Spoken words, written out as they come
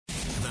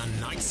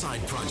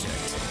NIghtside Project.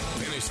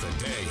 Finish the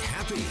day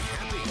happy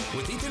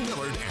with Ethan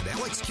Millard and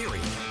Alex Keary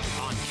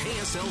on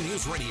KSL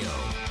News Radio.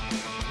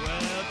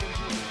 Welcome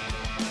to the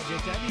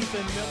Project. I'm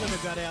Ethan Millard.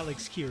 I've got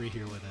Alex Keary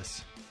here with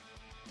us.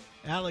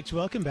 Alex,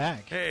 welcome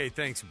back. Hey,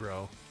 thanks,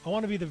 bro. I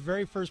want to be the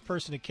very first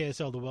person at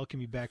KSL to welcome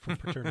you back from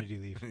paternity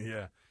leave.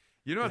 Yeah.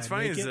 You know what's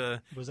funny is...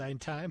 was I in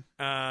time?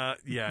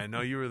 Yeah,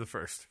 no, you were the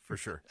first, for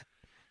sure.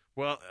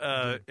 Well,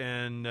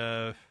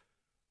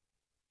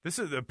 this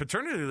is the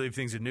paternity leave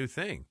thing's a new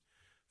thing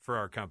for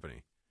our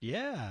company.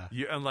 Yeah.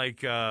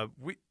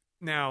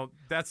 Now,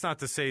 that's not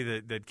to say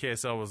that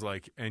KSL was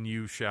like, and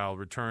you shall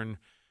return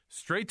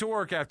straight to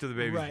work after the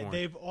baby's born. Right.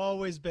 They've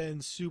always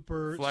been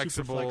super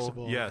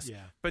flexible. Yes.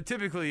 Yeah. But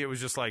typically it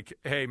was just like,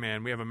 hey,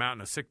 man, we have a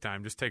mountain of sick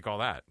time. Just take all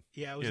that.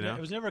 Yeah, it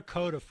was never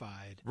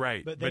codified.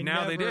 Right. But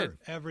now they did.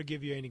 Ever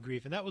give you any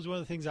grief. And that was one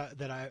of the things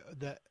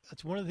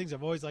that's one of the things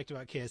I've always liked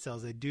about KSL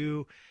is they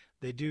do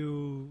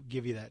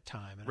give you that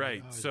time. And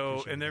right.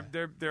 So, and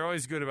they're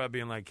always good about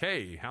being like,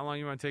 hey, how long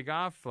you want to take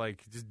off?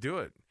 Like, just do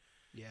it.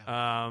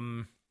 Yeah.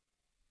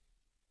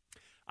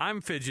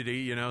 I'm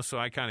fidgety, so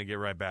I kind of get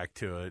right back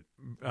to it.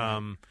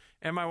 Right.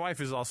 And my wife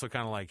is also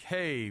kind of like,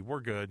 hey, we're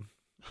good.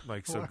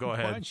 Like, so go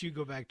ahead. Why don't you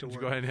go back to work?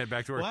 Go ahead and head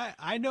back to work. Well,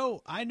 I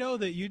know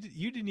that you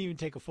didn't even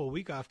take a full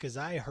week off because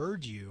I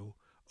heard you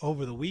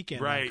over the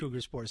weekend on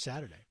Cougar Sports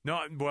Saturday. No,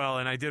 well,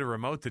 and I did a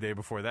remote the day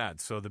before that.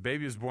 So the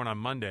baby was born on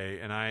Monday,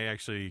 and I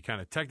actually kind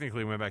of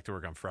technically went back to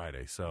work on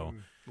Friday. So,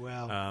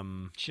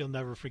 she'll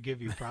never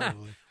forgive you,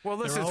 probably. Well,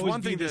 listen, There'll it's always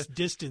one be thing this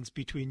distance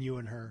between you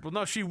and her. Well,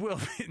 no, she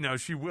will. No,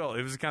 she will.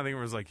 It was the kind of thing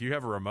where it was like, you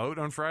have a remote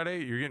on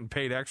Friday, you're getting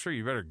paid extra,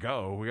 you better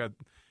go.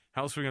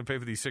 How else are we going to pay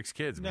for these 6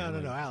 kids? No,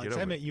 Alex.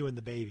 I meant you and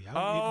the baby.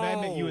 I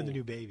meant you and the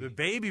new baby. The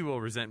baby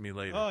will resent me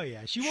later. Oh,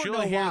 yeah. She won't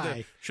know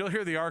why. She'll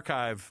hear the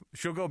archive.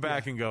 She'll go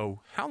back and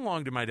go, how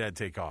long did my dad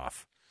take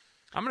off?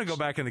 I'm going to go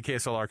back in the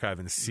KSL archive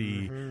and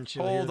see.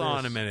 Hold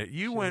on a minute.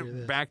 You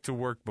went back to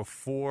work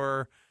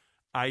before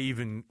I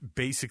even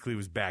basically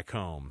was back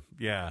home.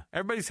 Yeah.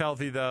 Everybody's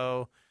healthy,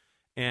 though.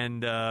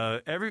 And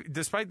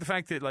despite the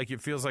fact that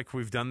it feels like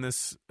we've done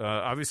this,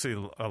 obviously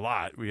a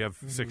lot. We have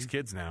 6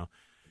 kids now.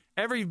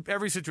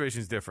 Every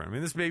situation is different. I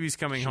mean, this baby's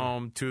coming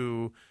home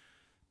to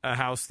a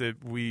house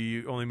that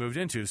we only moved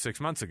into 6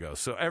 months ago.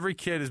 So every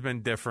kid has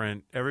been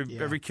different.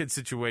 Every kid's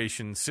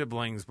situation,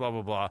 siblings, blah,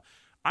 blah, blah.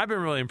 I've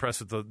been really impressed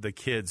with the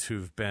kids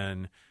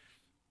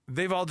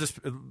they've all just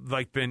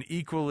been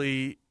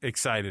equally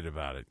excited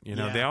about it.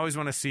 They always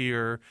want to see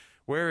her.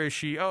 Where is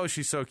she? Oh,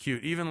 she's so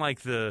cute. Even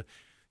the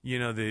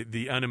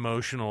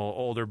unemotional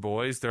older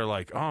boys, they're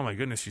like, oh my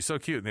goodness, she's so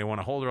cute. And they want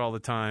to hold her all the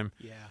time.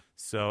 Yeah.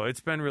 So it's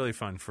been really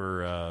fun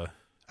for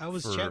I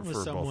was chatting with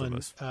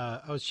someone.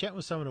 I was chatting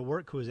with someone at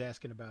work who was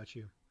asking about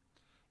you,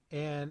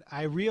 and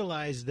I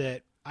realized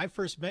that when I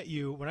first met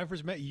you,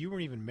 you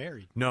weren't even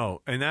married.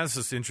 No, and that's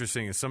just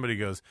interesting. As somebody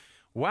goes,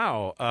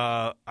 "Wow,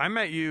 I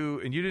met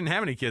you, and you didn't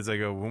have any kids." I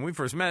go, "When we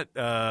first met,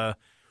 I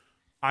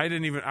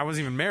wasn't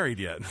even married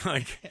yet."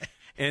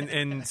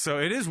 And so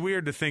it is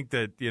weird to think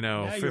that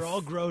Now you're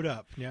all grown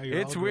up.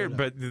 It's weird,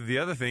 but the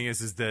other thing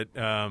is that.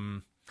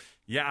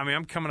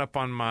 I'm coming up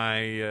on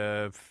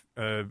my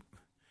I'm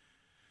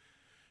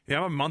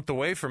a month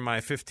away from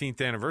my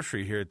 15th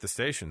anniversary here at the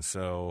station.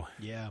 So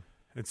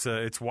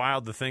it's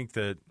wild to think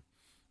that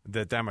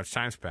much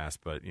time's passed,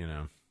 but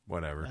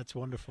whatever. That's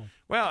wonderful.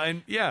 Well,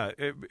 and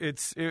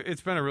it's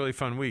been a really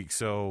fun week.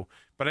 So,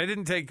 but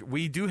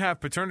we do have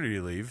paternity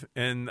leave,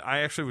 and I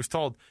actually was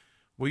told,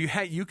 well,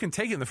 you can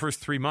take it in the first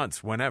 3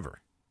 months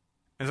whenever.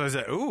 And so I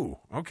said, ooh,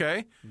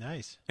 okay.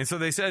 Nice. And so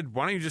they said,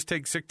 why don't you just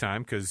take sick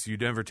time, because you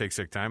never take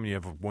sick time, and you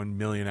have 1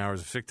 million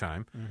hours of sick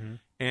time. Mm-hmm.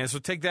 And so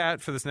take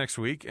that for this next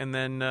week, and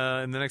then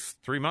in the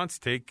next 3 months,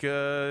 take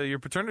your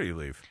paternity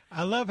leave.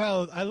 I love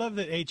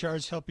that HR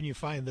is helping you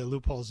find the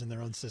loopholes in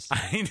their own system.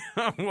 I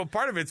know. Well,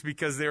 part of it's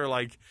because they were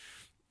like,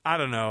 I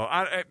don't know.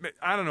 I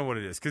don't know what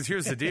it is, because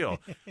here's the deal.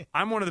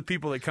 I'm one of the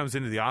people that comes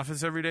into the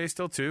office every day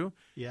still, too.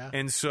 Yeah.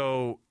 And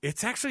so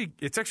it's actually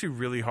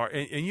really hard.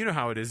 And you know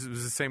how it is. It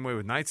was the same way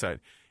with NIghtside.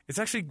 It's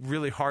actually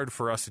really hard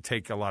for us to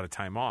take a lot of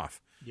time off.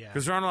 Yeah.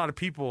 Because there aren't a lot of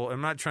people.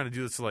 I'm not trying to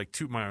do this to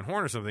toot my own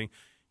horn or something.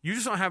 You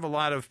just don't have a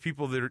lot of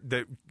people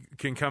that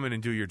can come in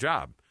and do your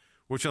job,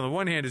 which on the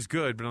one hand is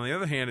good, but on the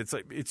other hand,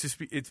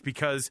 it's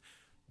because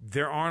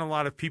there aren't a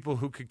lot of people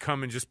who could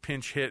come and just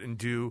pinch hit and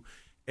do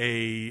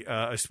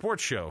a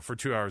sports show for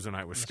 2 hours a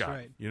night with Scott.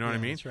 Right. You know what I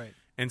mean? That's right.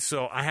 And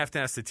so I have to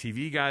ask the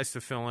TV guys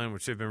to fill in,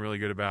 which they've been really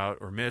good about,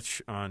 or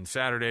Mitch on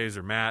Saturdays,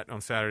 or Matt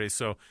on Saturdays.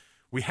 So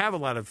we have a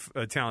lot of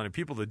talented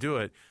people to do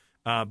it.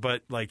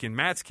 But in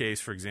Matt's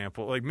case, for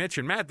example, Mitch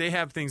and Matt, they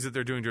have things that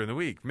they're doing during the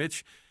week.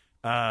 Mitch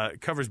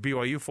covers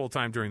BYU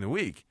full-time during the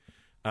week.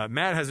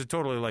 Matt has a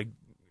totally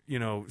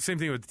same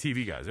thing with the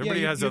TV guys.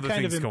 Everybody has other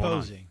things going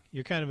on.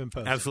 You're kind of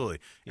imposing. Absolutely.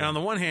 Yeah. And on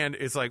the one hand,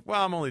 it's like,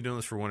 well, I'm only doing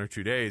this for 1 or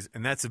 2 days,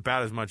 and that's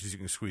about as much as you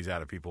can squeeze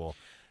out of people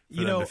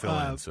for them to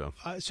fill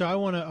in. So I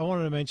wanted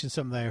to mention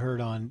something that I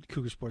heard on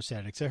Cougar Sports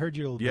Saturday, because I heard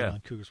you a little bit on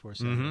Cougar Sports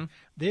Saturday. Mm-hmm.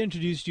 They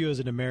introduced you as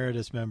an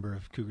emeritus member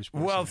of Cougar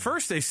Sports Saturday.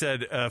 First they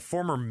said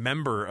former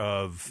member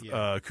of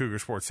Cougar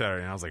Sports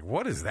Saturday, and I was like,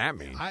 what does that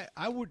mean?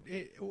 I would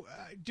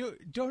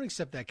don't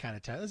accept that kind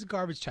of title. That's a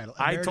garbage title.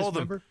 Emeritus I told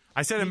member? Them.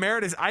 I said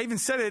emeritus. I even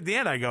said it at the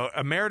end. I go,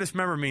 emeritus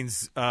member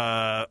means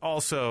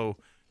also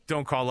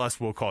don't call us,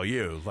 we'll call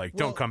you. Like,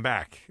 don't come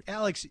back.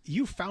 Alex,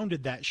 you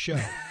founded that show.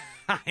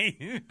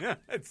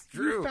 It's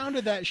true. You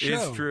founded that show.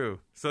 It's true.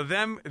 So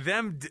them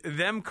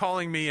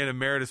calling me an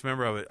emeritus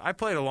member of it, I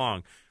played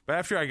along. But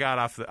after I got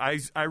off,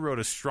 I wrote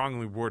a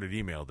strongly worded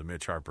email to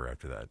Mitch Harper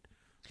after that.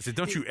 I said,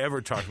 "Don't you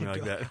ever talk to me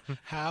like that."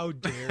 How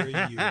dare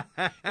you?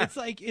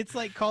 It's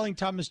like calling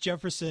Thomas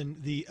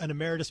Jefferson an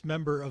emeritus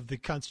member of the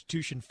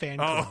Constitution fan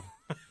club.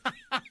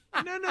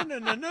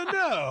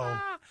 No.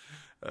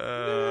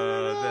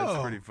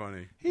 That's pretty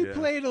funny. He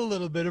played a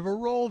little bit of a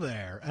role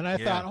there, and I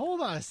thought,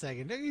 hold on a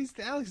second,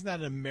 Alex is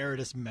not an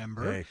emeritus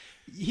member. Hey,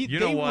 you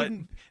know what?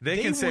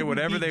 They can say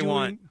whatever they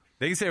want.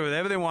 They can say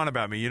whatever they want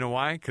about me. You know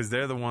why? Because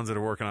they're the ones that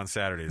are working on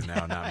Saturdays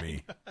now, not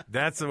me.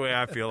 That's the way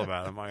I feel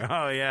about it. I'm like,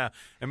 oh yeah,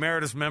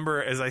 emeritus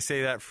member. As I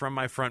say that from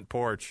my front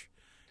porch,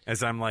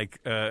 as I'm like,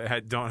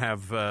 I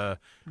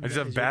just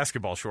have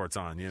basketball shorts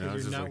on. You know,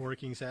 you're not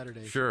working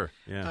Saturdays. Sure.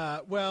 Yeah.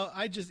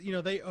 I just,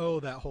 they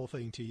owe that whole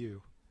thing to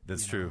you.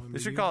 That's true. I mean, they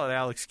should call it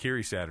Alex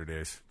Keary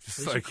Saturdays.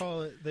 Should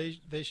call it.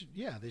 They should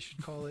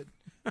call it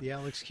the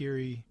Alex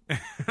Keary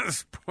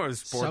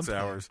Sports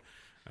Hours.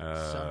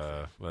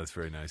 Well, that's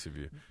very nice of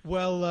you.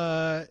 Well,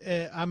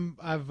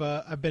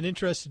 I've been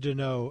interested to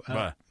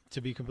know.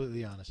 To be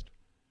completely honest,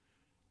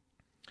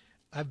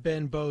 I've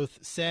been both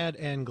sad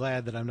and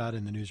glad that I'm not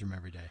in the newsroom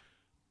every day.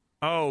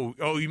 Oh,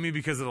 you mean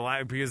because of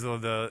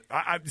the?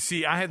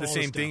 I had the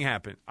same thing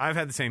happen. I've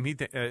had the same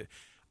heat.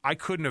 I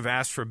couldn't have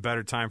asked for a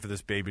better time for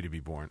this baby to be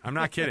born. I'm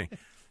not kidding.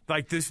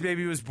 Like, this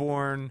baby was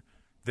born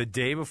the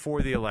day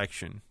before the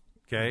election,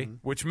 okay? Mm-hmm.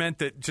 Which meant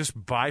that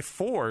just by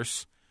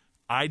force,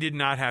 I did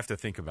not have to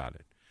think about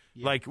it.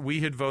 Yeah. Like,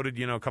 we had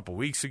voted, a couple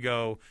weeks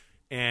ago,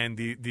 and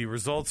the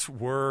results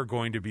were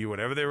going to be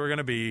whatever they were going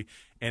to be.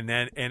 And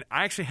I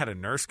actually had a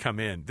nurse come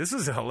in. This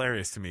is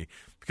hilarious to me,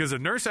 because a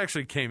nurse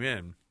actually came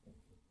in,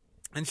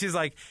 and she's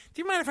like,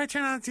 do you mind if I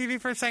turn on the TV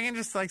for a second,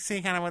 just like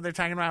see kind of what they're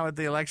talking about with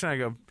the election? I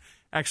go,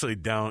 actually,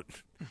 don't.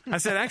 I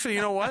said, actually,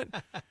 you know what?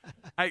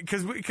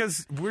 Because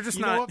we're just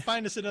not. You know what?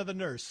 Find us another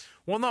nurse.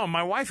 Well, no,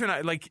 my wife and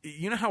I, like,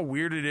 you know how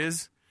weird it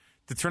is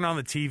to turn on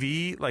the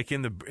TV, like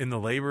in the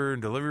labor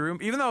and delivery room,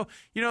 even though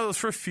those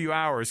first few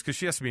hours, because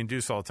she has to be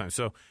induced all the time.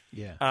 So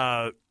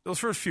those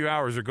first few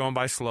hours are going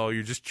by slow.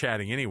 You're just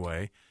chatting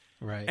anyway.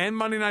 Right. And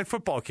Monday Night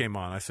Football came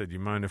on. I said, you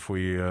mind if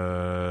we watch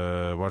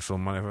a little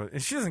Monday Night Football?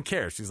 And she doesn't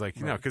care. She's like,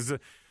 because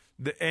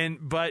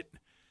but.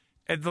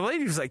 And the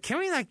lady was like, can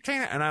we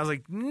turn it? And I was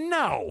like,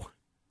 no.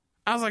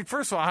 I was like,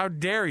 first of all, how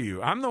dare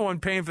you? I'm the one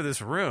paying for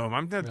this room.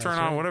 I'm going to turn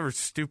on whatever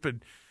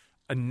stupid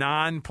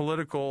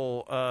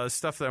non-political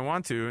stuff that I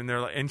want to. And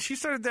they're like, and she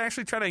started to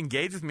actually try to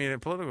engage with me in a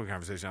political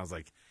conversation. I was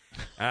like,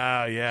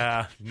 oh,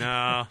 yeah,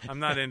 no, I'm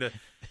not into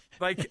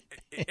like,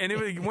 and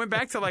it went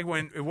back to like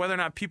whether or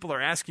not people are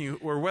asking you,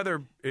 or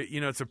whether,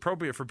 it's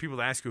appropriate for people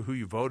to ask you who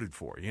you voted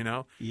for,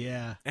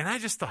 Yeah. And I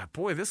just thought,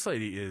 boy, this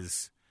lady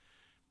is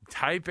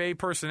type A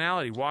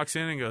personality, walks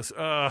in and goes,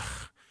 ugh,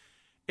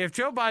 if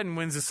Joe Biden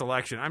wins this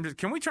election,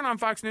 can we turn on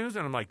Fox News?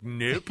 And I'm like,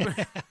 nope.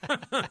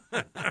 I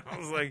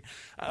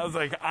was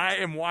like, I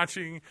am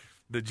watching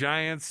the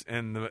Giants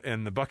and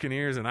the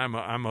Buccaneers, and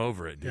I'm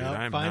over it, dude.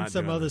 Yeah, find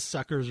some other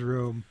sucker's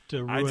room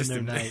to ruin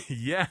their night.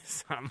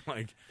 Yes. I'm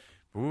like,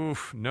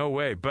 oof, no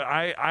way. But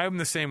I'm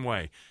the same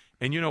way.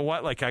 And you know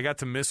what? Like, I got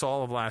to miss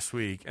all of last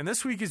week, and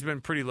this week has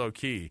been pretty low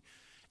key.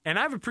 And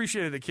I've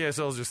appreciated that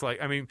KSL is just like,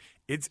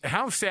 it's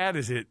how sad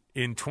is it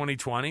in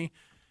 2020?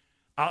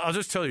 I'll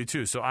just tell you,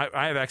 too. So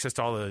I have access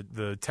to all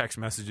the text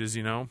messages,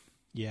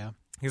 Yeah.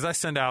 Because I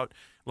send out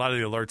a lot of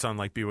the alerts on,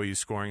 like, BYU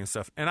scoring and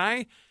stuff. And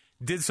I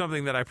did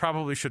something that I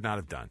probably should not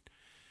have done.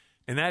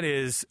 And that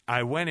is,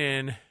 I went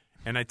in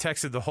and I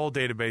texted the whole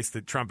database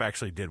that Trump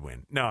actually did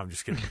win. No, I'm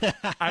just kidding.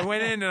 I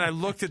went in and I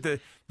looked at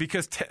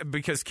because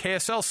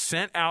KSL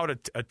sent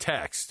out a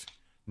text,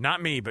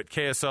 not me, but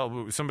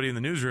KSL, somebody in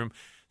the newsroom,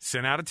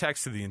 sent out a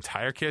text to the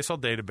entire KSL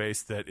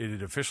database that it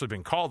had officially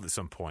been called at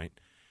some point.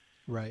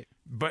 Right.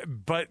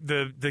 But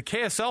the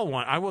KSL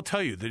one, I will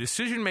tell you, the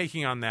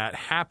decision-making on that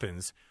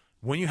happens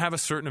when you have a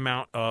certain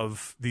amount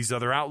of these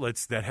other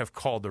outlets that have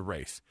called the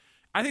race.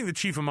 I think the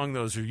chief among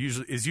those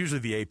is usually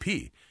the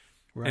AP.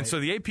 Right. And so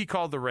the AP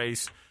called the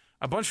race.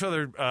 A bunch of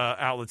other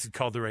outlets had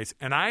called the race.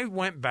 And I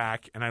went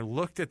back and I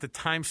looked at the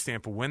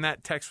timestamp of when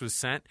that text was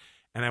sent,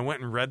 and I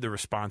went and read the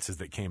responses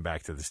that came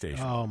back to the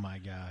station. Oh, my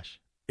gosh.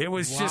 It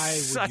was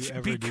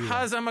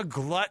because I'm a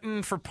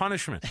glutton for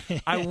punishment.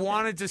 I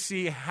wanted to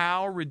see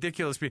how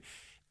ridiculous.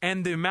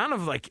 And the amount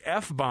of, like,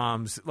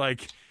 F-bombs,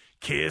 like,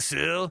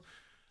 KSL,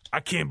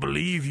 I can't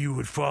believe you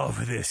would fall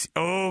for this.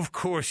 Oh, of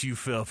course you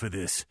fell for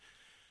this.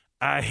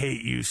 I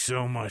hate you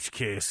so much,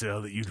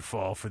 KSL, that you'd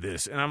fall for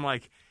this. And I'm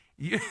like,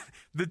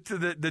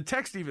 the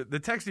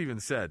text even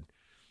said,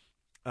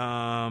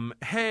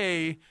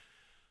 hey,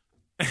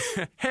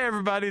 hey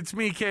everybody, it's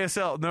me,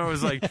 KSL. No, it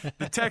was like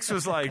the text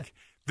was like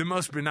the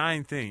most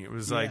benign thing. It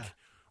was like,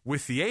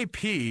 with the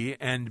AP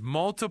and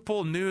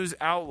multiple news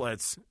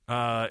outlets,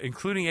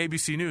 including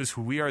ABC News,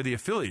 who we are the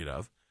affiliate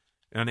of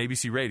on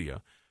ABC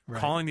Radio,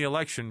 calling the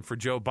election for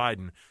Joe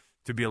Biden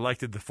to be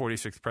elected the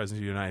 46th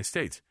president of the United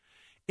States.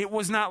 It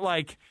was not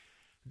like,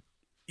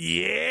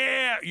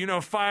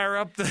 fire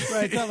up the...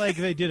 Right, it's not like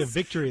they did a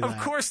victory lap.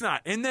 Of course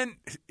not. And then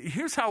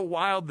here's how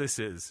wild this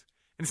is.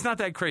 And it's not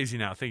that crazy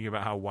now, thinking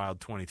about how wild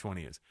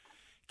 2020 is.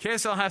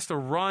 KSL has to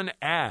run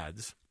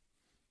ads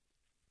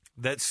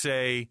that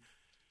say,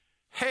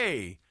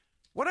 hey,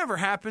 whatever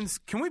happens,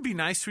 can we be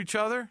nice to each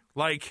other?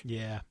 Like,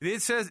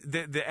 it says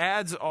the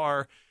ads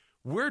are,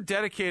 we're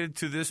dedicated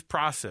to this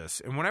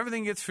process, and when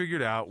everything gets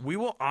figured out, we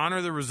will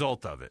honor the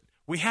result of it.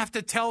 We have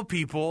to tell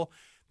people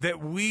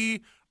that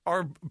we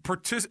are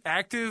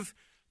active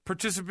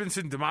participants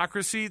in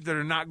democracy that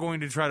are not going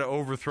to try to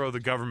overthrow the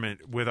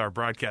government with our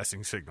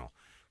broadcasting signal.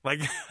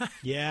 Like,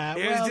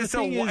 it's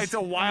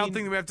a wild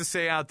thing that we have to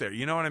say out there.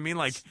 You know what I mean?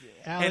 Like,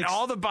 Alex, and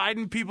all the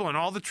Biden people and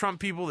all the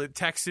Trump people that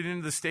texted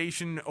into the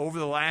station over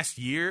the last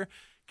year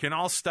can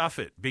all stuff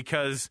it,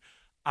 because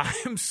I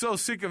am so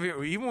sick of it.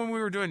 Even when we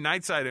were doing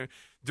NIghtside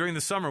during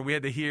the summer, we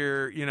had to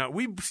hear,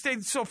 we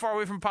stayed so far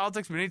away from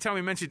politics, but anytime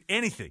we mentioned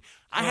anything,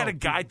 I had a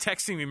guy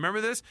texting me.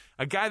 Remember this?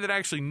 A guy that I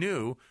actually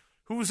knew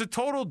who was a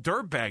total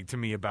dirtbag to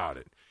me about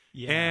it.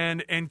 Yeah.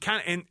 And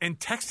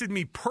texted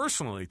me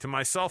personally to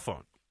my cell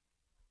phone.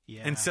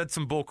 Yeah. And said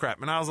some bull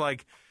crap. And I was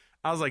like,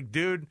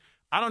 dude,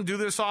 I don't do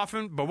this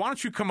often, but why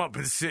don't you come up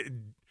and sit?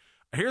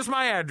 Here's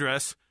my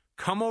address.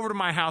 Come over to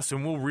my house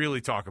and we'll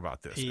really talk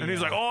about this. Yeah. And he's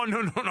like, oh,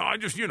 no. I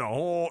just,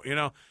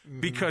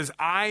 because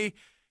I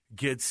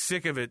get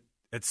sick of it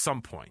at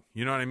some point.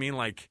 You know what I mean?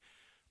 Like,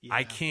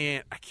 I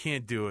can't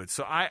do it.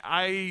 So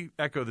I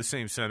echo the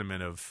same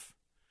sentiment of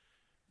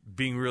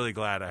being really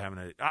glad I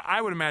haven't.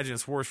 I would imagine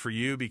it's worse for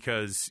you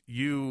because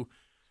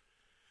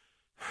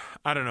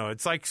I don't know.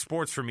 It's like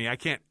sports for me. I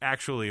can't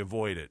actually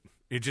avoid it.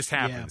 It just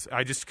happens.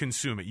 I just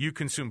consume it. You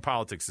consume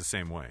politics the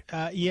same way.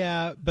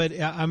 But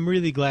I'm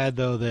really glad,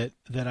 though, that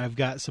I've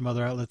got some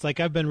other outlets. Like,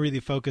 I've been really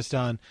focused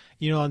on,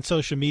 on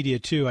social media,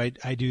 too. I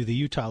do the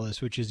Utah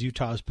list, which is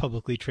Utah's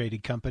publicly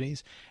traded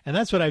companies. And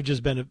that's what I've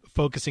just been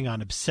focusing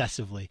on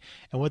obsessively.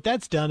 And what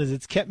that's done is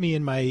it's kept me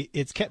in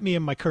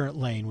my current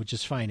lane, which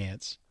is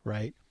finance,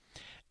 right?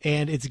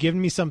 And it's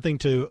given me something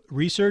to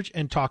research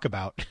and talk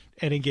about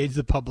and engage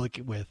the public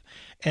with,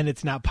 and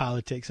it's not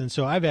politics. And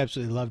so I've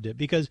absolutely loved it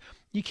because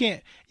you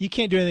can't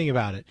do anything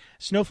about it.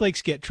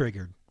 Snowflakes get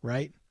triggered,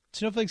 right?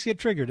 Snowflakes get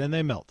triggered and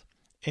they melt,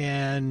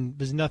 and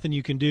there's nothing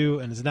you can do.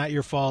 And it's not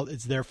your fault;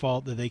 it's their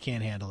fault that they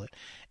can't handle it.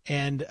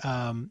 And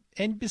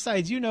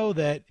besides,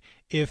 that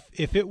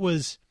if it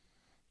was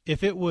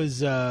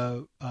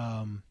the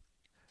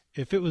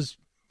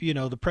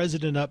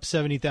president up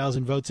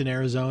 70,000 votes in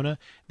Arizona,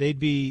 they'd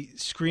be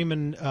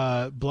screaming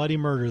bloody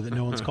murder that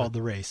no one's called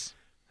the race.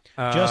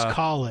 Just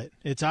call it.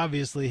 It's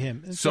obviously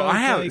him.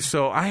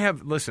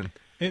 And listen.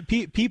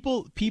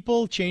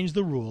 People change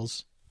the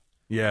rules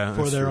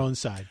for their own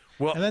side.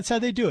 Well, and that's how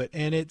they do it.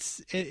 And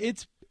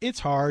it's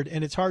hard,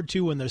 and it's hard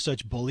too when they're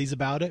such bullies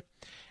about it.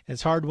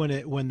 It's hard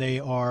when they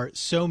are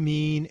so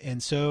mean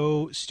and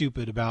so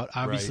stupid about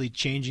obviously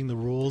changing the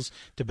rules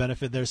to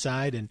benefit their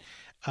side. And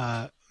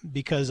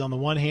because on the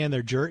one hand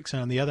they're jerks,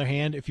 and on the other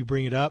hand, if you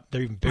bring it up,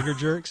 they're even bigger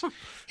jerks.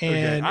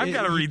 And I've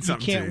got to read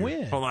something to you. You can't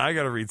win. Hold on, I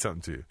got to read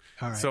something to you.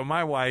 All right. So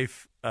my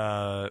wife,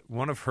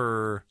 one of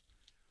her.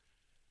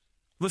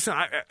 Listen,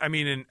 I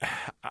mean, and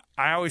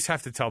I always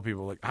have to tell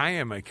people, like, I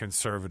am a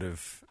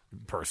conservative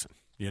person,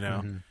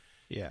 Mm-hmm.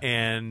 Yeah.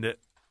 And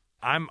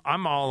I'm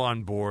all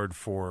on board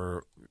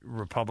for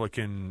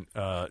Republican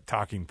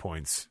talking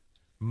points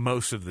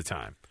most of the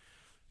time.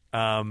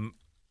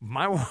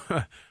 My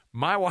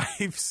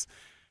wife's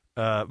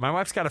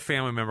got a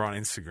family member on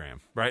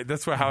Instagram, right?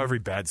 That's how every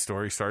bad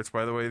story starts,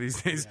 by the way,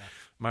 these days. Yeah.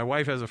 My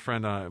wife has a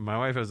family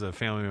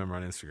member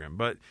on Instagram,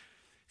 but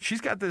she's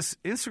got this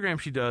Instagram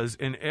she does,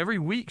 and every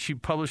week she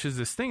publishes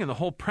this thing, and the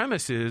whole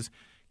premise is,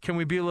 can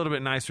we be a little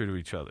bit nicer to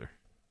each other,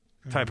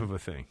 type of a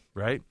thing,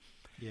 right?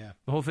 Yeah.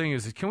 The whole thing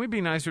is, can we be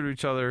nicer to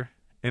each other?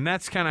 And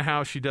that's kind of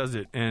how she does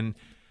it, and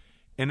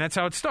that's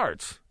how it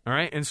starts, all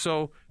right? And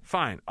so,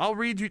 fine,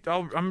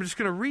 I'm just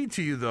going to read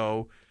to you,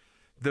 though,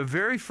 the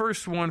very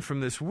first one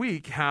from this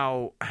week,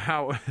 how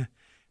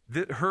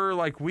her,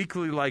 like,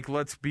 weekly, like,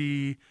 let's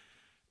be,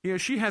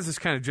 she has this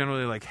kind of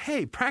generally like,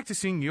 hey,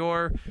 practicing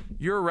your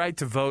right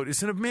to vote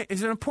is an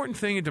important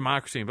thing in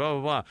democracy, blah,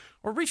 blah, blah.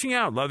 Or reaching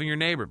out, loving your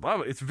neighbor, blah,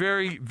 blah. It's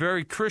very,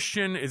 very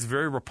Christian. It's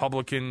very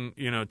Republican,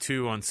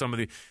 too, on some of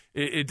the –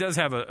 it does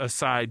have a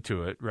side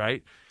to it,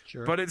 right?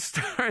 Sure. But it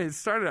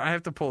started – I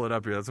have to pull it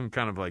up here. I'm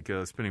kind of like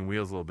spinning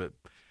wheels a little bit.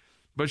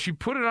 But she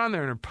put it on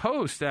there, and her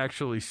post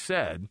actually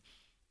said –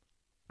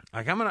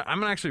 like, I'm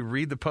gonna actually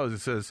read the post. It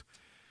says,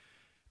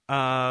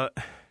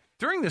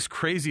 during this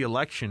crazy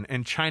election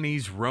and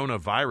Chinese Rona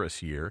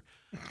virus year,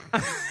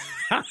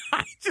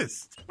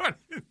 just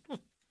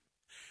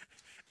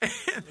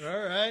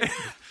all right.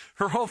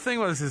 Her whole thing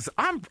was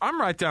I'm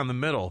right down the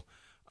middle.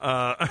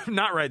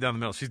 Not right down the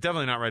middle. She's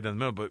definitely not right down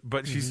the middle.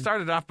 But she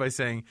started off by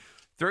saying,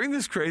 during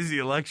this crazy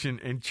election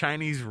and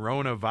Chinese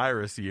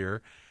coronavirus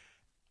year,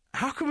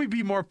 how can we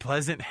be more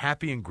pleasant,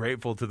 happy, and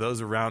grateful to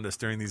those around us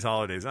during these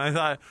holidays? And I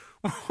thought,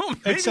 well,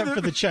 except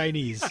for the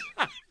Chinese.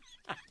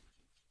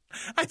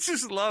 I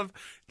just love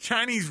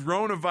Chinese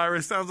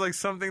coronavirus. Sounds like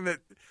something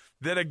that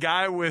a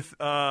guy with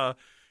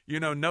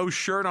no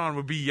shirt on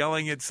would be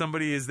yelling at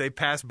somebody as they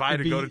pass by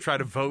to go to try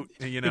to vote.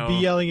 It'd be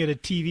yelling at a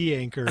TV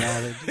anchor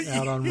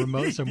out on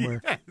remote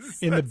somewhere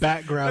in the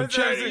background.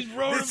 Chinese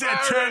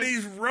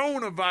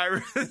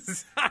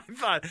coronavirus. I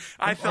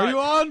thought. Are you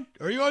on?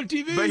 Are you on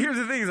TV? But here's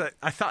the thing: is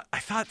I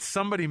thought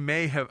somebody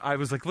may have. I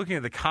was like looking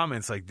at the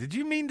comments, like, did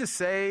you mean to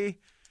say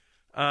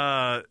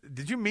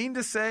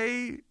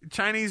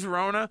Chinese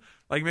Rona?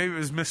 Like maybe it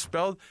was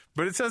misspelled,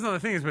 but it says on the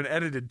thing it's been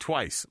edited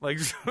twice. Like,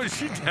 so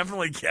she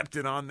definitely kept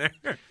it on there.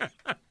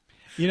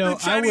 The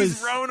Chinese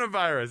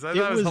coronavirus. I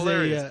thought it was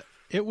hilarious.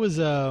 It was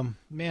a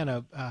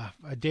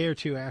day or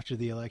two after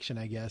the election,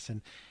 I guess,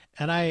 and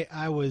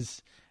I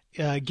was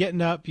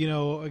getting up.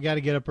 I got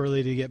to get up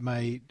early to get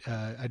I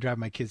drive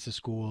my kids to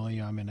school.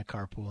 I'm in a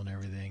carpool and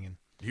everything, and.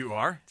 You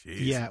are? Jeez.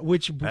 Yeah,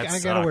 which I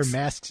got to wear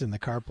masks in the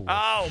carpool.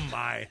 Oh,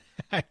 my.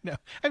 I know.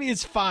 I mean,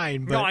 it's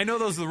fine. But no, I know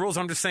those are the rules.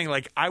 I'm just saying,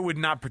 like, I would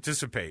not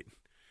participate.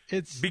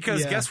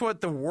 Because guess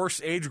what the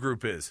worst age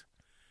group is?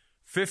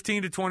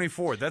 15 to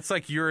 24. That's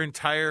like your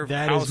entire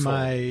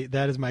household.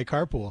 That is my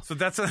carpool. So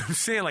that's what I'm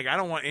saying. Like, I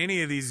don't want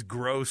any of these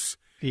gross...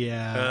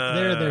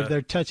 Yeah,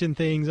 they're touching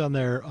things in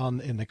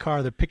the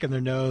car. They're picking their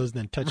nose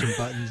and then touching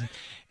buttons,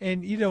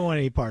 and you don't want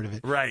any part of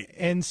it, right?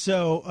 And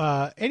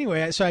so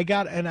anyway, so I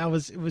got, and it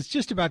was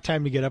just about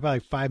time to get up. I had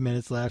like 5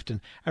 minutes left,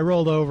 and I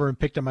rolled over and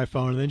picked up my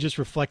phone, and then just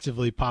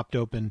reflexively popped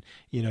open,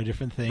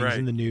 different things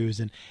in the news,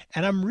 and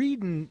I'm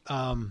reading,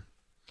 and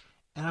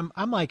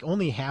I'm like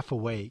only half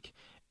awake,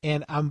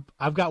 and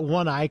I've got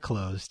one eye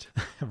closed,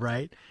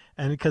 right?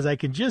 And because I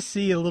can just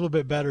see a little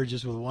bit better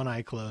just with one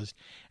eye closed.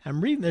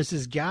 I'm reading, there's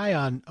this guy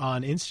on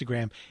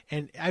Instagram,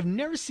 and I've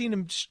never seen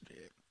him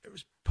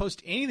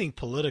post anything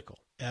political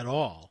at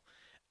all.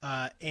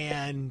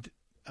 And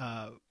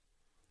all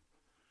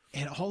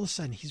of a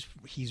sudden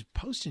he's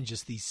posting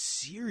just these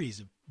series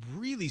of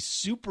really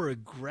super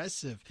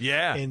aggressive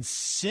and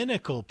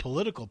cynical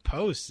political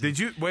posts. Did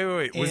you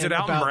wait? Was it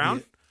Alton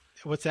Brown?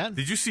 What's that?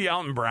 Did you see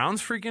Alton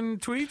Brown's freaking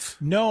tweets?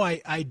 No,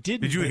 I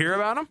didn't. Did you hear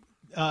about him?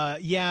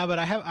 Yeah, but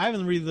I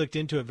haven't really looked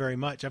into it very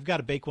much. I've got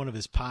to bake one of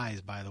his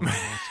pies, by the way.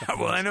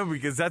 Well, I know,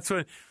 because that's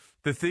what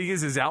the thing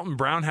is Alton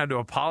Brown had to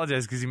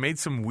apologize because he made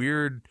some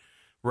weird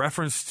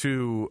reference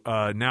to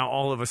now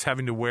all of us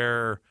having to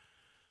wear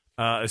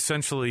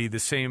essentially the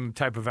same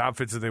type of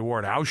outfits that they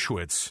wore at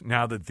Auschwitz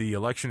now that the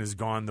election has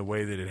gone the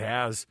way that it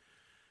has.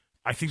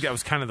 I think that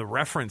was kind of the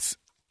reference.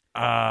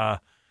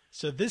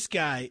 So this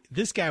guy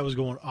was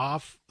going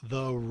off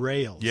the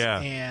rails. Yeah.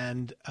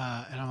 And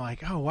I'm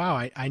like, oh, wow,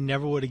 I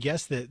never would have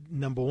guessed that,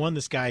 number one,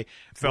 this guy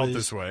felt was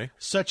this way.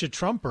 Such a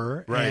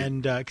Trumper. Right.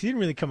 And because he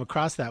didn't really come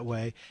across that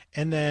way.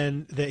 And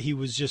then that he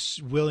was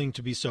just willing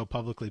to be so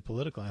publicly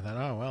political. I thought,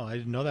 oh, well, I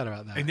didn't know that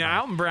about that. And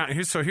now Alton Brown,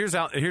 here's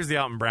the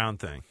Alton Brown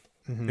thing.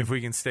 Mm-hmm. If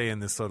we can stay in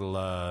this little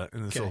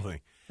little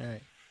thing. All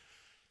right.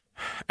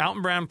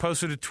 Alton Brown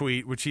posted a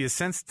tweet, which he has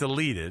since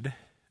deleted,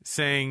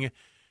 saying,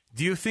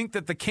 "Do you think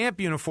that the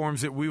camp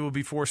uniforms that we will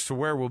be forced to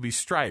wear will be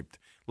striped,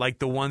 like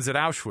the ones at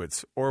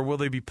Auschwitz, or will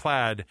they be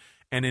plaid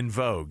and in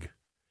vogue?"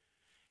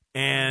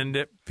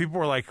 And people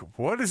were like,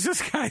 "What is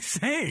this guy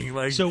saying?"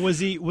 Like, so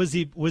was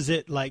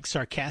it like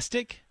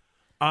sarcastic?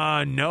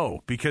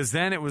 No, because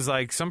then it was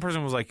like some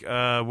person was like,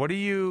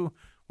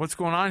 "What's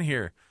going on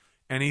here?"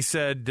 And he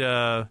said,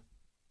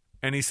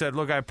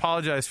 "Look, I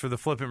apologize for the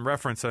flippant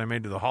reference that I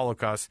made to the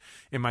Holocaust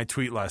in my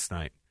tweet last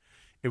night.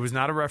 It was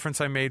not a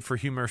reference I made for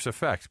humorous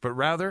effect, but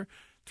rather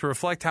to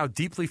reflect how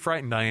deeply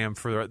frightened I am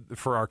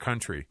for our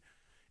country.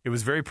 It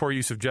was very poor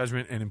use of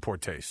judgment and in poor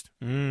taste."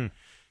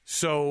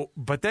 So,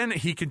 but then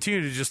he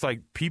continued to just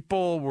like,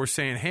 people were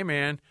saying, "Hey,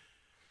 man,"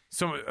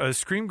 a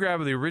screen grab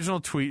of the original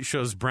tweet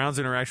shows Brown's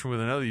interaction with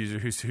another user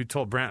who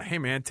told Brown, "Hey,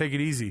 man, take it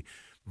easy."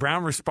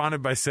 Brown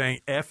responded by saying,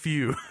 "F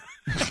you."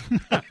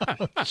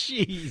 Oh,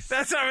 jeez.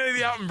 That's not really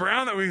the Alton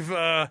Brown that we've...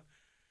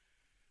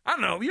 I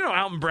don't know.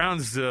 Alton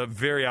Brown's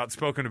very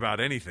outspoken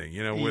about anything,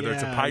 whether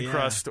it's a pie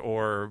crust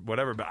or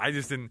whatever. But I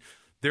just didn't.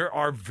 There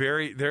are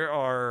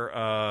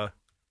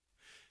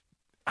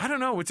I don't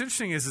know. What's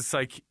interesting is it's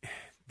like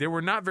there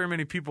were not very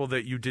many people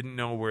that you didn't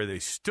know where they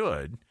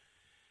stood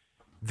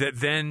that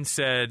then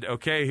said,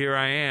 "Okay, here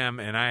I am,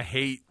 and I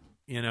hate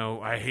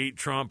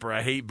Trump or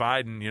I hate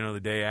Biden," the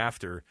day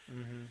after.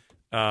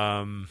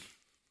 Mm-hmm.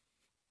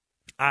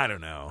 I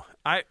don't know.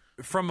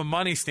 From a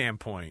money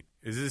standpoint,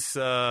 is this...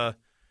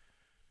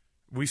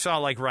 we saw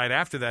like right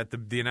after that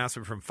the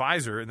announcement from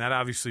Pfizer, and that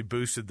obviously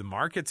boosted the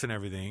markets and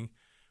everything.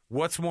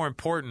 What's more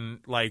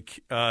important, like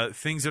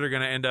things that are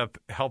going to end up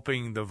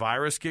helping the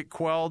virus get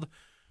quelled?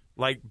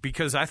 Like,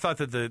 because I thought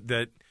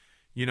that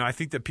I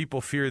think that people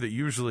fear that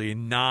usually a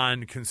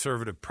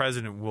non-conservative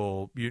president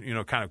will,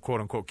 kind of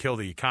quote unquote kill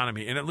the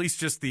economy, and at least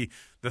just the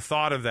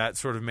thought of that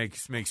sort of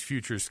makes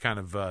futures kind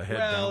of head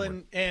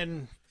downward.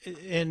 And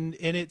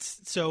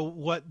it's so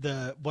what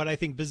I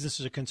think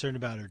businesses are concerned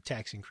about are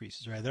tax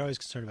increases, right? They're always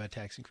concerned about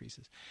tax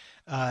increases,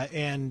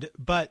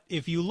 but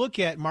if you look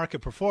at market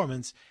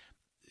performance.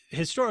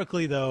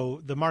 Historically,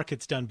 though, the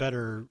market's done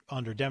better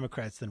under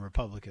Democrats than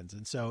Republicans,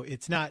 and so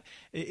it's not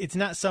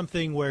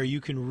something where you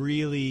can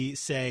really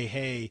say,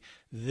 "Hey,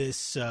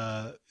 this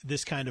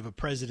kind of a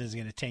president is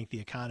going to tank the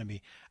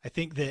economy." I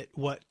think that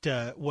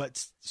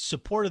what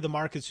supported the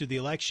markets through the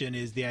election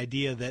is the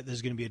idea that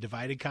there's going to be a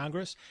divided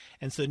Congress,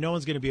 and so no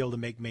one's going to be able to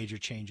make major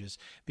changes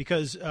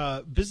because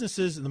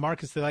businesses and the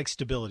markets, they like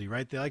stability,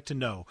 right? They like to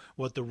know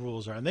what the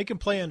rules are, and they can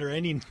play under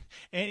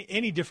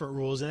any different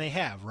rules, and they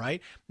have,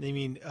 right? I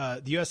mean,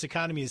 the U.S.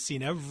 economy has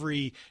seen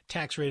every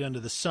tax rate under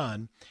the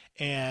sun,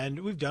 and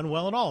we've done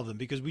well in all of them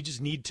because we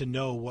just need to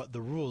know what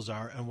the rules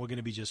are, and we're going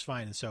to be just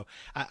fine. And so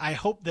I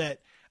hope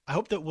that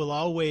we'll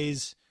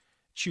always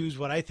choose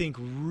what I think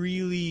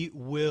really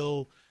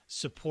will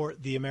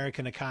support the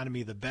American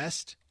economy the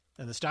best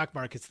and the stock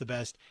markets the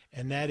best,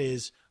 and that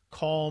is a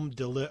calm,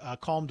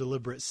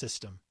 deliberate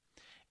system.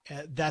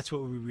 That's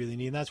what we really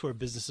need, and that's where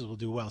businesses will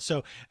do well.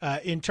 So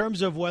in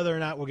terms of whether or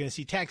not we're going to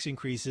see tax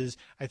increases,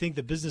 I think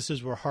the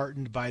businesses were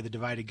heartened by the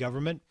divided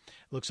government. It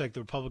looks like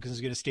the Republicans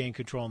are going to stay in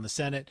control in the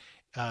Senate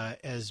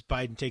as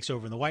Biden takes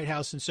over in the White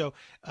House. And so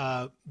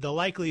the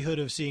likelihood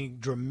of seeing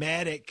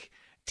dramatic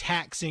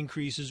tax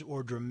increases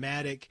or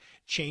dramatic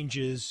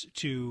changes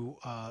to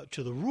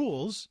the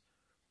rules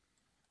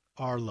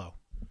are low.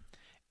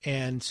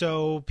 And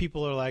so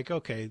people are like,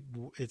 okay,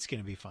 it's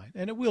going to be fine.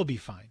 And it will be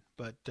fine.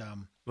 But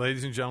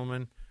ladies and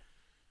gentlemen,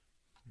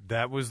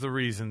 that was the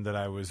reason that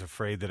I was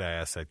afraid that I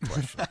asked that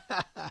question.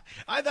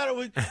 I thought it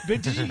was,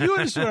 but you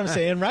understand what I'm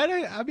saying,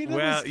 right? I mean,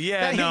 well,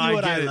 yeah, that no, hit you I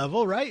at get eye it.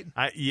 level, right?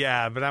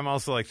 Yeah, but I'm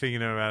also like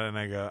thinking about it, and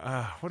I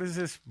go, what is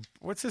this?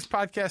 What's this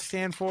podcast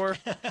stand for?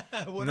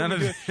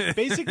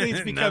 Basically,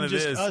 it's become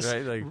just this, us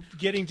right? Like,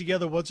 getting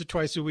together once or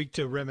twice a week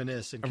to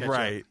reminisce and catch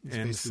right. up.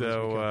 And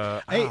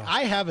so,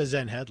 I have a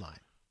Zen headline.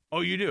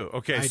 Oh, you do?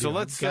 Okay, so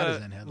let's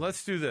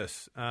do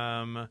this.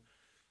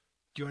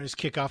 Do you want to just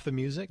kick off the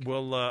music?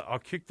 Well, I'll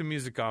kick the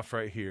music off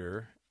right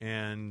here,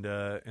 and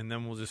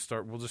then we'll just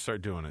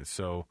start doing it.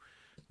 So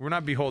we're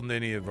not beholden to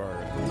any of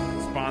our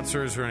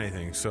sponsors or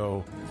anything.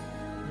 So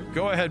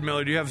go ahead,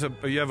 Miller. You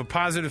have a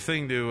positive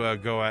thing to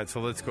go at.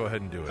 So let's go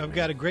ahead and do it. I've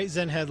got a great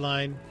Zen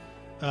headline.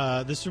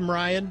 This is from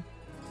Ryan,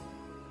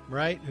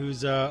 right?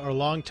 Who's our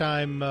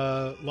longtime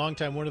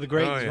one of the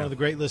great, one of the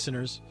great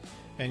listeners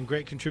and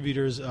great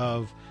contributors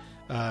of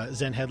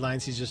Zen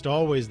headlines. He's just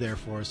always there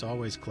for us,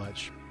 always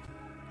clutch.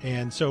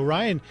 And so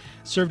Ryan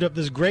served up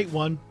this great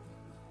one.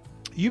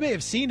 You may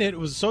have seen it. It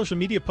was a social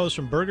media post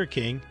from Burger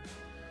King,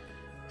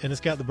 and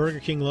it's got the Burger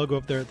King logo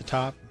up there at the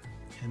top,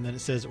 and then it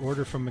says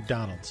 "Order from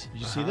McDonald's."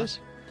 Did you see this?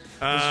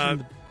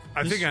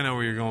 I think I know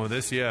where you're going with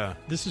this, yeah.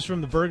 This is from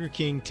the Burger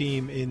King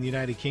team in the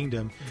United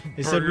Kingdom.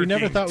 They said, Burger "We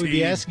never King thought we'd be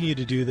team. asking you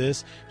to do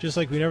this, just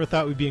like we never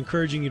thought we'd be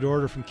encouraging you to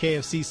order from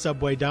KFC,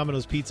 Subway,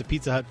 Domino's Pizza,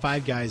 Pizza Hut,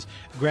 Five Guys,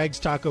 Greg's,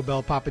 Taco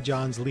Bell, Papa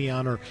John's,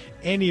 Leon, or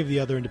any of the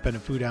other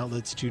independent food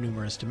outlets, too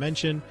numerous to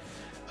mention."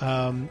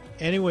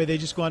 Anyway, they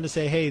just go on to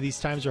say, hey, these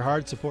times are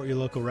hard, support your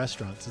local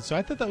restaurants. And so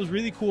I thought that was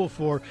really cool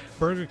for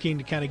Burger King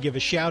to kind of give a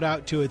shout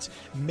out to its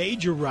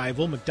major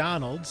rival,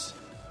 McDonald's.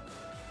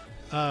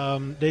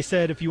 They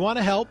said, if you want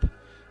to help,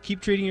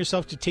 keep treating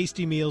yourself to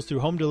tasty meals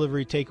through home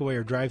delivery, takeaway,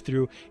 or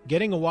drive-thru.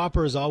 Getting a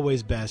Whopper is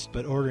always best,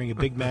 but ordering a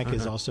Big Mac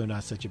is also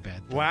not such a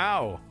bad thing.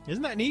 Wow.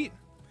 Isn't that neat?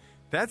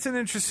 That's an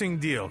interesting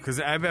deal, because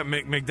I bet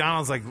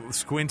McDonald's like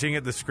squinting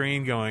at the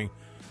screen going,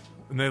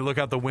 and they look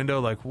out the window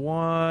like,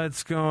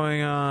 what's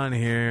going on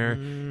here?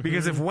 Mm-hmm.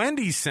 Because if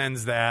Wendy's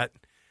sends that,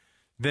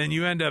 then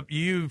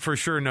you for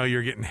sure know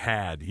you're getting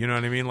had. You know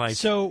what I mean? Like,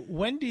 so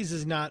Wendy's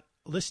is not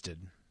listed.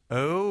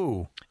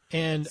 Oh.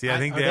 And see, I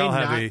think are they they all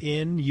not have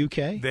in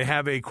UK? They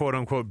have a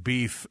quote-unquote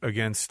beef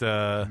against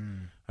those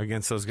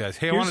guys.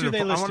 Hey, I Here's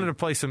wanted to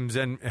play some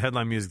Zen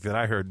headline music that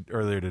I heard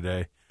earlier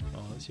today. Oh,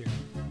 let's hear it.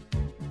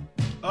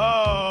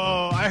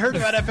 Oh, I heard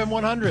about FM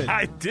 100.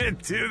 I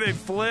did, too. They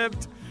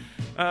flipped.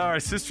 Our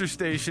sister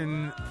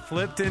station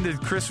flipped into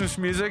Christmas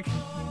music,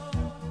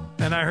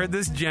 and I heard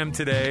this gem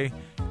today,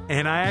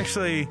 and I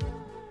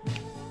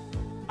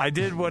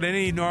did what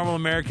any normal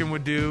American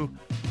would do.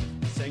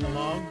 Sing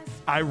along?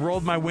 I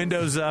rolled my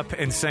windows up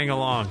and sang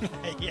along.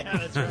 Yeah,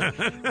 that's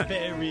right.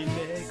 Very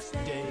next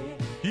day.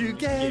 You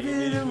gave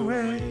it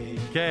away.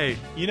 Okay.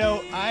 You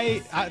know, I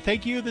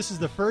thank you. This is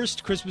the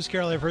first Christmas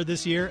Carol I've heard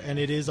this year, and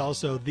it is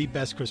also the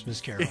best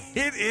Christmas Carol.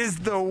 It is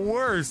the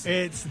worst.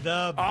 It's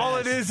the best. All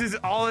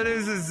it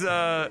is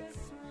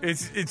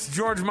it's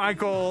George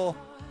Michael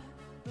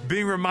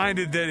being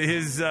reminded that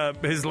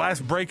his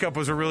last breakup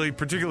was a really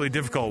particularly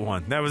difficult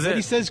one. That was it.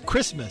 He says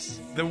Christmas.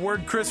 The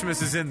word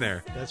Christmas is in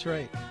there. That's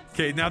right.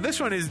 Okay, now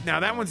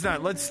that one's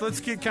not. Let's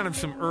get kind of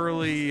some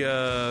early.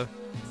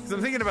 Because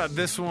I'm thinking about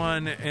this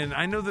one, and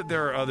I know that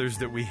there are others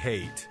that we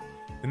hate.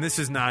 and this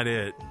is not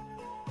it.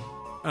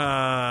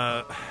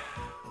 I'm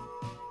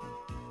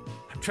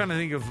trying to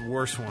think of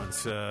worse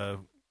ones.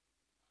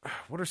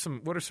 What are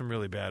some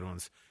really bad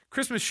ones?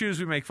 Christmas Shoes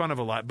we make fun of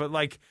a lot, but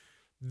like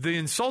the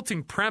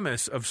insulting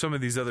premise of some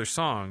of these other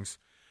songs,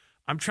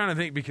 I'm trying to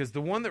think, because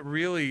the one that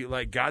really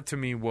like got to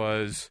me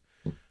was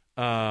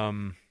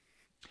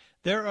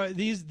there are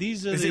these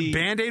are is it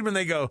Band-Aid when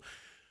they go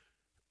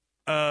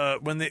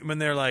when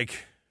they're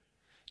like,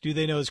 do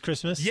they know it's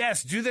Christmas?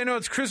 Yes, do they know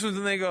it's Christmas?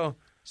 And they go,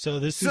 so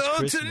this is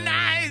Christmas.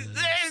 Tonight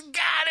thank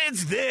God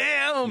it's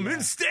them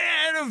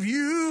instead of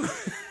you.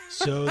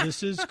 So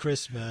this is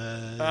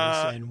Christmas,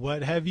 and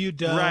what have you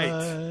done?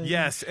 Right.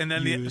 Yes, and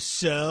then you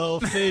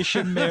selfish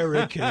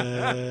American.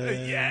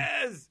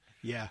 Yes.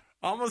 Yeah.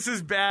 Almost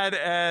as bad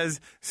as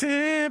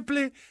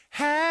simply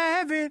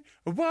having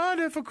a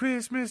wonderful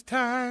Christmas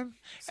time.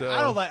 So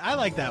I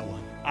like that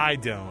one. I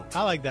don't.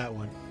 I like that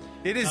one.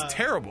 It is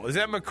terrible. Is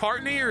that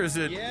McCartney or is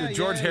it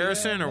George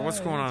Harrison or what's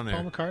going on there?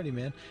 Paul McCartney,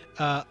 man.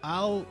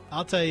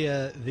 I'll tell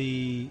you,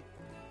 the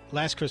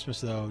Last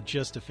Christmas, though,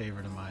 just a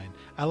favorite of mine.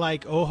 I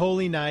like "Oh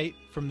Holy Night"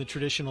 from the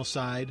traditional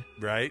side.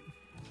 Right.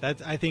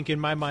 That, I think, in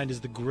my mind,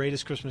 is the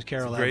greatest Christmas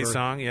carol ever. Great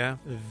song, yeah.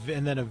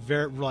 And then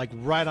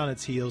right on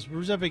its heels,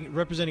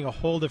 representing a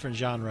whole different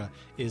genre,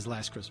 is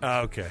 "Last Christmas."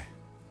 Okay.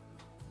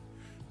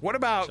 What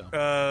about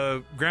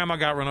Grandma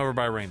Got Run Over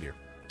by a Reindeer?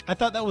 I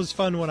thought that was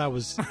fun when I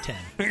was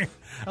 10.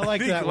 I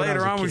like that.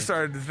 Later on, we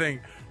started to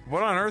think,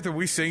 what on earth are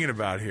we singing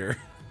about here?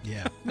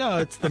 Yeah. No,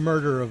 it's the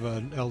murder of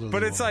an elderly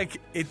But it's woman.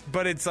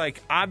 it's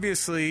like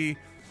obviously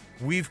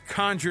we've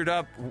conjured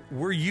up.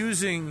 We're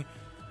using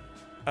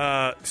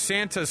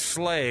Santa's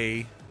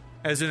sleigh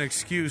as an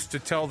excuse to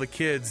tell the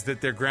kids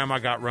that their grandma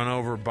got run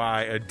over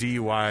by a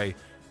DUI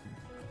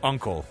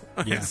uncle.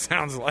 Yeah. It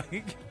sounds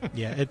like.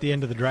 Yeah, at the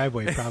end of the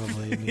driveway,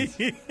 probably.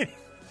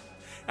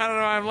 I don't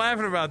know. I'm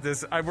laughing about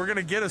this. We're going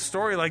to get a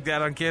story like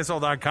that on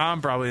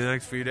KSL.com probably in the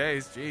next few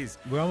days. Jeez.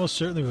 We almost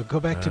certainly will. Go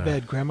back to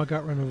bed. Grandma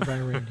got run over by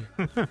a reindeer.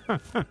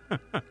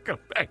 Go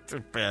back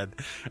to bed.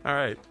 All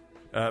right.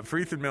 For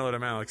Ethan Millett,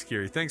 I'm Alex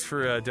Geary. Thanks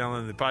for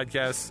downloading the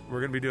podcast. We're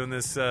going to be doing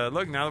this.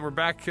 Look, now that we're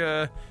back,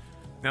 now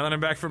that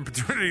I'm back from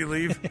paternity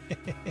leave,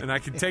 and I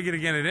can take it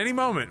again at any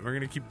moment, we're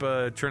going to keep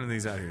churning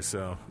these out here.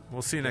 So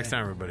we'll see you next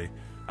time, everybody.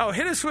 Oh,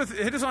 hit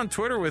us on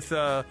Twitter with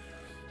the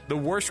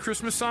worst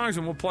Christmas songs,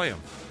 and we'll play them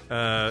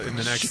in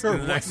the next. Sure,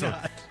 in the next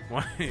why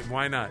one.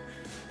 Why not?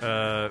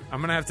 I'm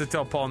going to have to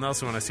tell Paul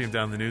Nelson when I see him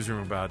down in the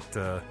newsroom about.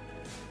 I'm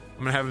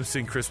going to have him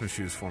sing Christmas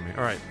Shoes for me.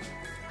 All right.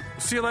 We'll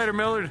see you later,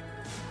 Millard.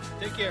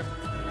 Take care.